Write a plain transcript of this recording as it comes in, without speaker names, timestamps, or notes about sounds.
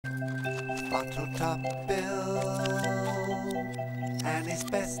Bottle Top Bill and his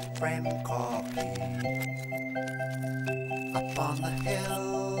best friend Corky up on the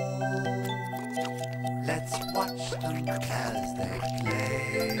hill. Let's watch them as they play,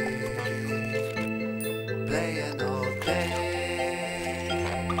 playing all day.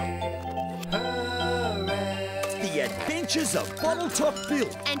 Hooray! The Adventures of Bottle Top Bill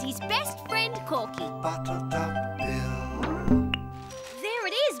and his best friend Corky. Bottle Top Bill. There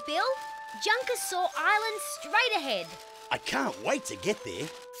it is, Bill. Junkosaur Island straight ahead. I can't wait to get there.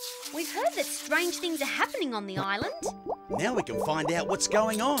 We've heard that strange things are happening on the island. Now we can find out what's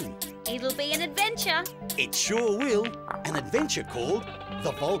going on. It'll be an adventure. It sure will. An adventure called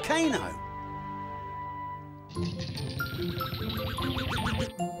the Volcano.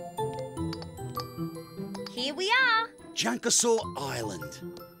 Here we are. Junkosaur Island.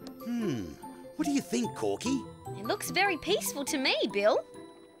 What do you think, Corky? It looks very peaceful to me, Bill.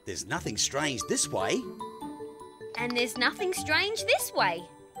 There's nothing strange this way. And there's nothing strange this way.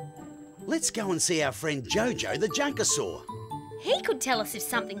 Let's go and see our friend Jojo the Junkosaur. He could tell us if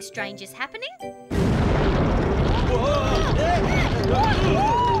something strange is happening.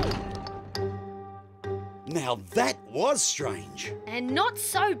 Now that was strange. And not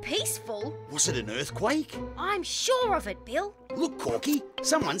so peaceful. Was it an earthquake? I'm sure of it, Bill. Look, Corky,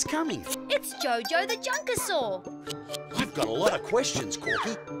 someone's coming. It's Jojo the Junkosaur. I've got a lot of questions,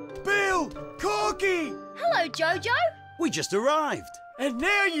 Corky. Bill! Corky! Hello, Jojo. We just arrived. And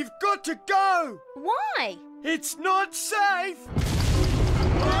now you've got to go! Why? It's not safe!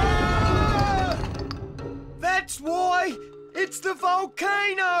 Ah! That's why! It's the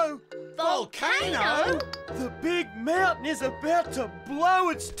volcano! Volcano? The big mountain is about to blow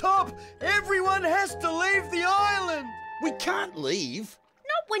its top! Everyone has to leave the island! We can't leave.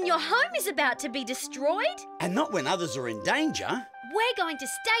 Not when your home is about to be destroyed. And not when others are in danger. We're going to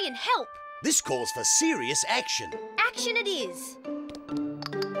stay and help. This calls for serious action. Action it is.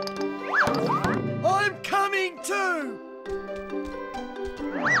 I'm coming too!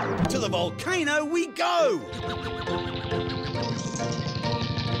 To the volcano we go!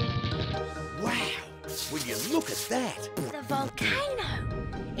 Wow! Will you look at that? The volcano.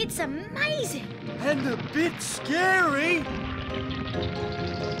 It's amazing. And a bit scary.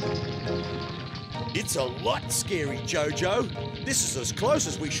 It's a lot scary, Jojo. This is as close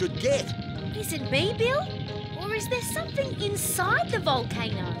as we should get. Is it me, Bill? Or is there something inside the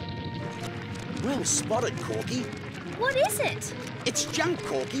volcano? Well spotted, Corky. What is it? It's junk,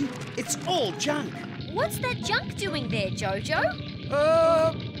 Corky. It's all junk. What's that junk doing there, Jojo?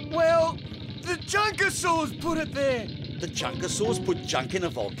 Well, the Junkosaurs put it there. The Junkosaurs put junk in a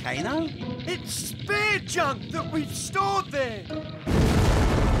volcano? It's spare junk that we've stored there.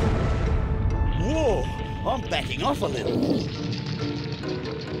 Whoa! I'm backing off a little.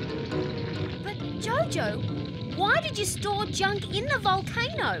 But, Jojo, why did you store junk in the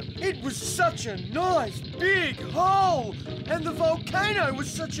volcano? It was such a nice big hole, and the volcano was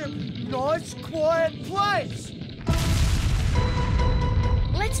such a nice quiet place.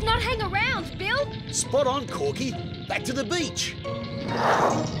 Let's not hang around, Bill. Spot on, Corky. Back to the beach.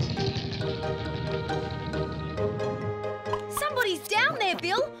 Somebody's down there,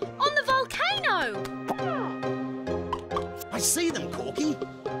 Bill, on the volcano. I see them, Corky.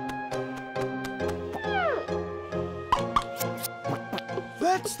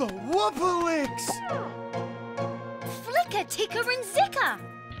 That's the Whoopalix! Flicker, Ticker and Zicker.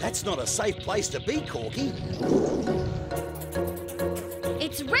 That's not a safe place to be, Corky.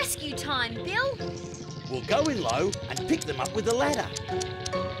 It's rescue time, Bill. We'll go in low and pick them up with the ladder.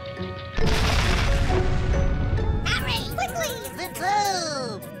 Hurry, quickly! The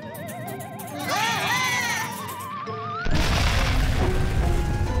tube!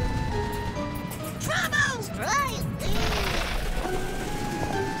 Trouble! Right.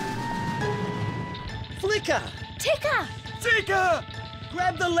 Flicker! Ticker! Ticker!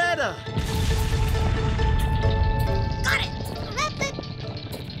 Grab the ladder! Got it! Left it!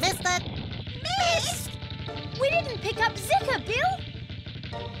 Missed it! Missed! We didn't pick up Zicker, Bill.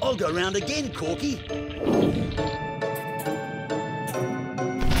 I'll go round again, Corky.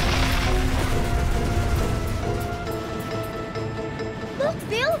 Look,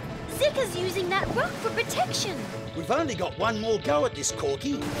 Bill. Zicker's using that rock for protection. We've only got one more go at this,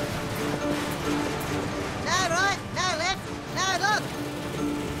 Corky. No right, no left, no look!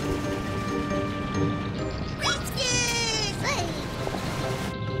 Rescue!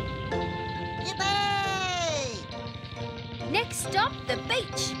 Yippee! Next stop, the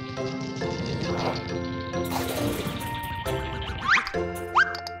beach.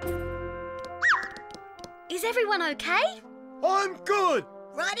 Is everyone okay? I'm good!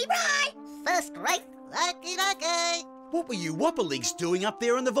 Righty right! first rate. Okie-dokie. What were you Whopperlinks doing up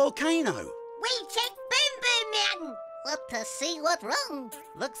there in the volcano? We checked Boom Boom Mountain. What to see what's wrong.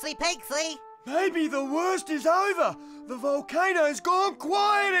 Looksy Pigsy. Maybe the worst is over. The volcano's gone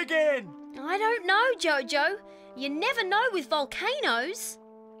quiet again. I don't know, Jojo. You never know with volcanoes.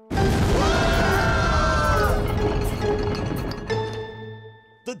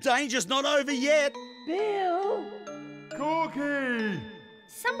 The danger's not over yet. Bill! Corky!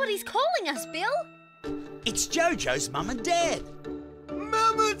 Somebody's calling us, Bill. It's Jojo's mum and dad.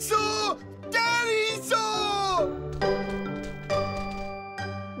 Mama saw! Daddy saw!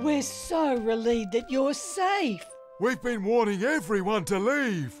 We're so relieved that you're safe, We've been warning everyone to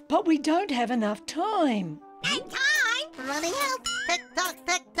leave. but we don't have enough time. And time running out. Tick-tock,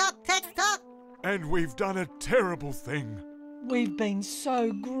 tick-tock, tick-tock. And we've done a terrible thing. We've been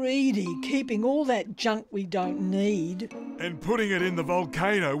so greedy, keeping all that junk we don't need. And putting it in the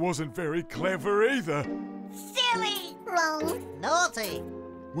volcano wasn't very clever either. Silly. Wrong. Naughty.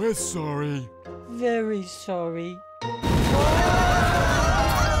 We're sorry. Very sorry.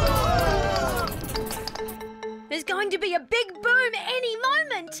 There's going to be a big boom any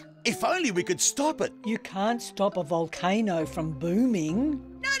moment. If only we could stop it. You can't stop a volcano from booming.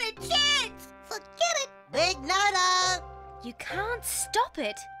 Not a chance. Forget it. Big no-no. You can't stop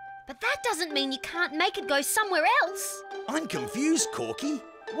it. But that doesn't mean you can't make it go somewhere else. I'm confused, Corky.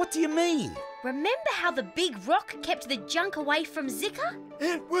 What do you mean? Remember how the big rock kept the junk away from Zika?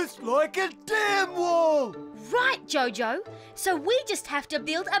 It was like a dam wall. Right, Jojo. So we just have to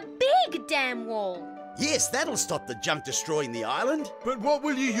build a big dam wall. Yes, that'll stop the junk destroying the island. But what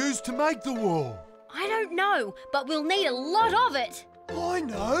will you use to make the wall? I don't know, but we'll need a lot of it. I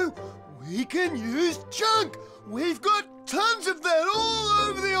know. We can use junk. We've got tons of that all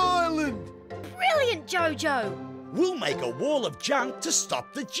over the island. Brilliant, Jojo. We'll make a wall of junk to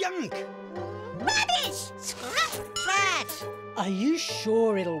stop the junk. Rubbish. Scrap trash. Are you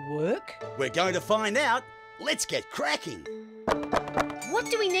sure it'll work? We're going to find out. Let's get cracking. What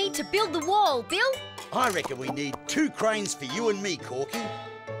do we need to build the wall, Bill? I reckon we need 2 cranes for you and me, Corky.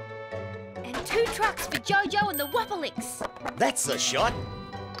 And 2 trucks for Jojo and the Whopperlinks. That's a shot.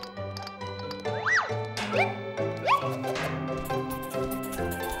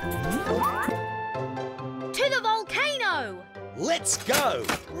 To the volcano! Let's go.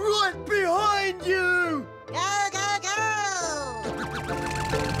 Right behind you. Go, go, go.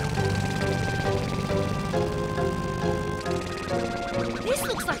 This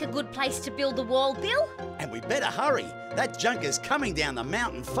looks like a good place to build the wall, Bill. And we better hurry. That junk is coming down the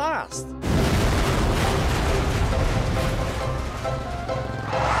mountain fast.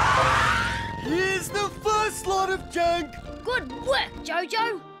 Here's the first lot of junk. Good work,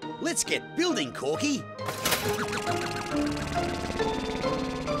 Jojo. Let's get building, Corky.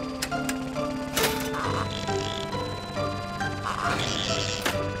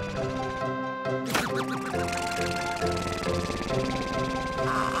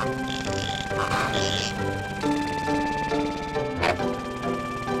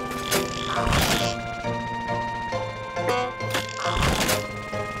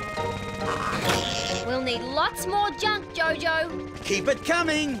 We'll need lots more junk, Jojo. Keep it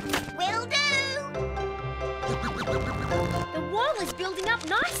coming. Will do. The wall is building up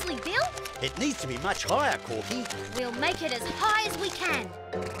nicely, Bill. It needs to be much higher, Corky. We'll make it as high as we can.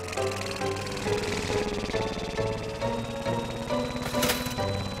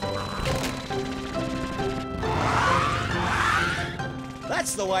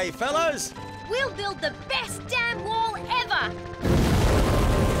 That's the way, fellows. We'll build the best dam wall ever.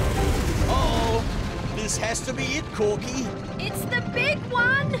 Uh-oh. This has to be it, Corky. It's the big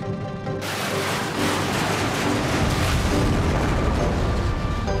one.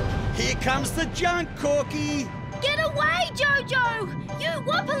 Here comes the junk, Corky. Get away, Jojo. You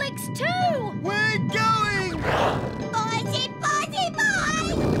Whopperlinks too. We're going. Boysy, boysy,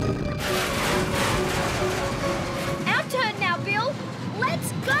 boy. Our turn now, Bill.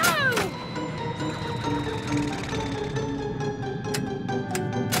 Let's go.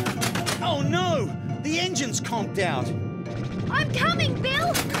 Oh, no. The engine's conked out. I'm coming,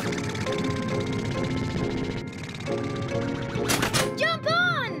 Bill. Jump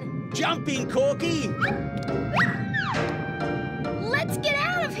on. Jump in, Corky. Let's get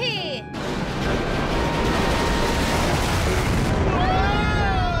out of here.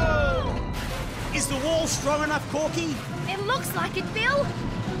 Is the wall strong enough, Corky? It looks like it, Bill.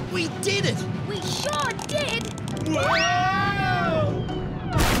 We did it. We sure did.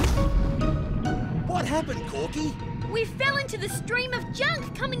 What happened, Corky? We fell into the stream of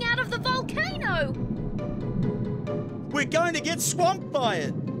junk coming out of the volcano. We're going to get swamped by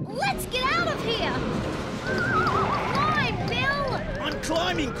it. Let's get out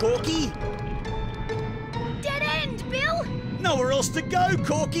climbing, Corky. Dead end, Bill! Nowhere else to go,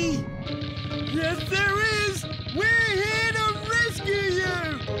 Corky. Yes, there is! We're here to rescue you!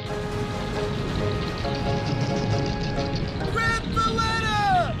 Grab the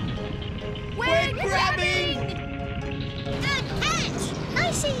ladder! We're grabbing! Good catch!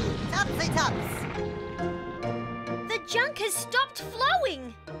 Nicey! Topsy tops! The junk has stopped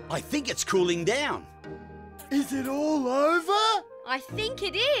flowing. I think it's cooling down. Is it all over? I think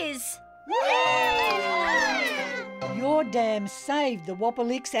it is. Your dam saved the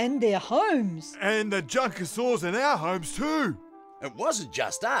Wapalix and their homes. And the Junkosaurs in our homes too. It wasn't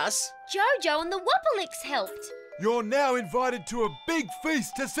just us. Jojo and the Wapalix helped. You're now invited to a big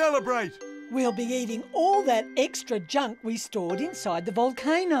feast to celebrate. We'll be eating all that extra junk we stored inside the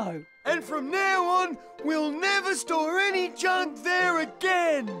volcano. And from now on, we'll never store any junk there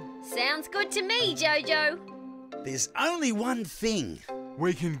again! Sounds good to me, Jojo. There's only one thing.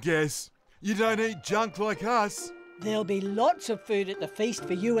 We can guess. You don't eat junk like us. There'll be lots of food at the feast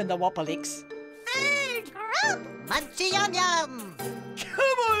for you and the Wapalix. Food! Munchy yum yum!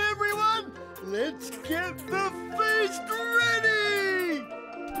 Come on, everyone! Let's get the feast ready!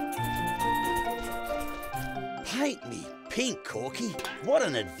 Paint me pink, Corky. What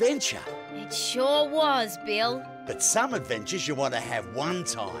an adventure. It sure was, Bill. But some adventures you want to have one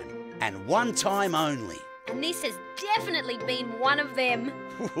time, and one time only. And this has definitely been one of them.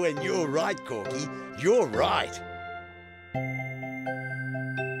 When you're right, Corky, you're right.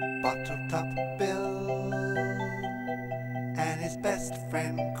 Bottle Top Bill and his best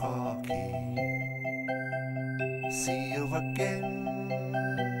friend Corky. See you again.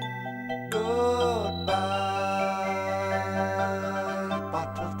 Goodbye,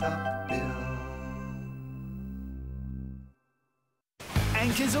 Bottle Top Bill.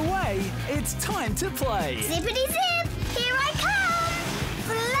 Anchors away, it's time to play. Zippity zip! Here I come!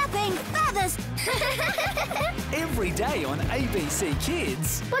 Flapping feathers! Every day on ABC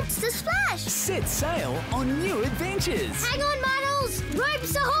Kids, What's the splash? set sail on new adventures. Hang on, models!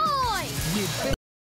 Ropes ahoy! With